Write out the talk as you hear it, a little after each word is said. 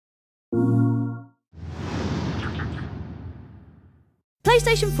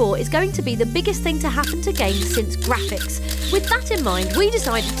PlayStation 4 is going to be the biggest thing to happen to games since graphics. With that in mind, we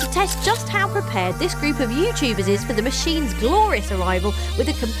decided to test just how prepared this group of YouTubers is for the machine's glorious arrival with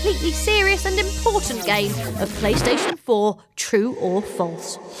a completely serious and important game of PlayStation 4 True or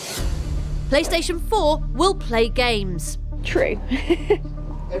False. PlayStation 4 will play games. True.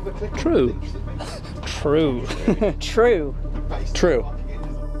 True. True. True. True.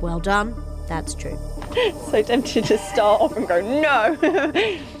 Well done, that's true. So tempted to start off and go, no!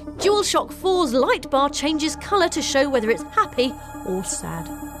 DualShock 4's light bar changes colour to show whether it's happy or sad.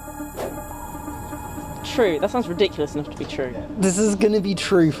 True, that sounds ridiculous enough to be true. This is going to be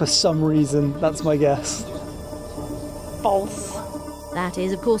true for some reason, that's my guess. False. That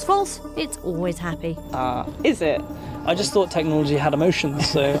is, of course, false. It's always happy. Is it? I just thought technology had emotions,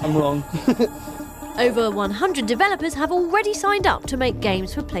 so I'm wrong. Over 100 developers have already signed up to make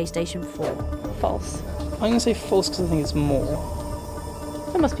games for PlayStation 4. False. I'm going to say false because I think it's more.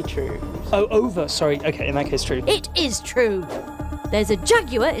 That must be true. Oh, over, sorry. Okay, in that case, true. It is true. There's a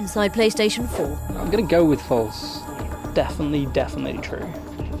Jaguar inside PlayStation 4. I'm going to go with false. Definitely true.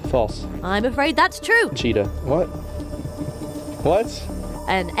 False. I'm afraid that's true. Cheetah. What? What?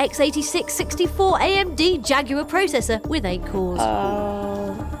 An x86-64 AMD Jaguar processor with 8 cores.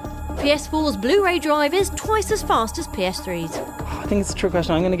 PS4's Blu-ray drive is twice as fast as PS3's. I think it's a true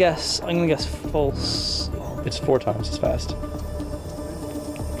question. I'm gonna guess false. It's 4 times as fast.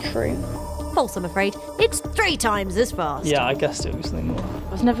 True. False, I'm afraid. It's 3 times as fast. Yeah, I guessed it was something more.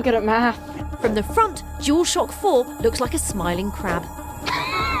 I was never good at math. From the front, DualShock 4 looks like a smiling crab.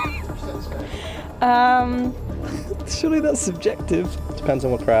 Surely that's subjective. Depends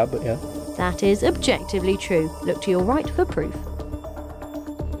on what crab, but yeah. That is objectively true. Look to your right for proof.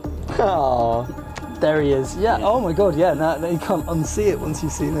 Oh, there he is. Yeah. Oh my god. Yeah. Now you can't unsee it once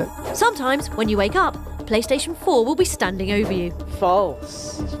you've seen it. Sometimes, when you wake up, PlayStation 4 will be standing over you.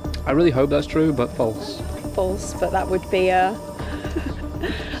 False. I really hope that's true, but false. False, but that would be a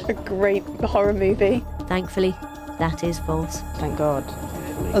great horror movie. Thankfully, that is false. Thank God.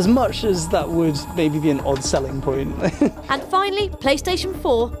 As much as that would maybe be an odd selling point. And finally, PlayStation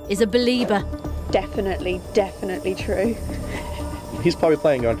 4 is a belieber. Definitely true. He's probably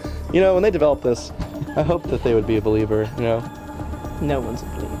playing going, you know, when they developed this, I hope that they would be a believer, you know? No one's a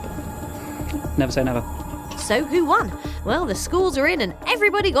believer. Never say never. So who won? Well, the scores are in and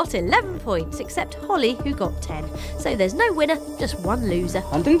everybody got 11 points, except Holly, who got 10. So there's no winner, just one loser.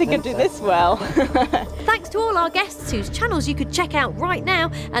 I didn't think I'd do this well. Thanks to all our guests whose channels you could check out right now,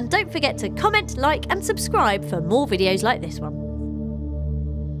 and don't forget to comment, like and subscribe for more videos like this one.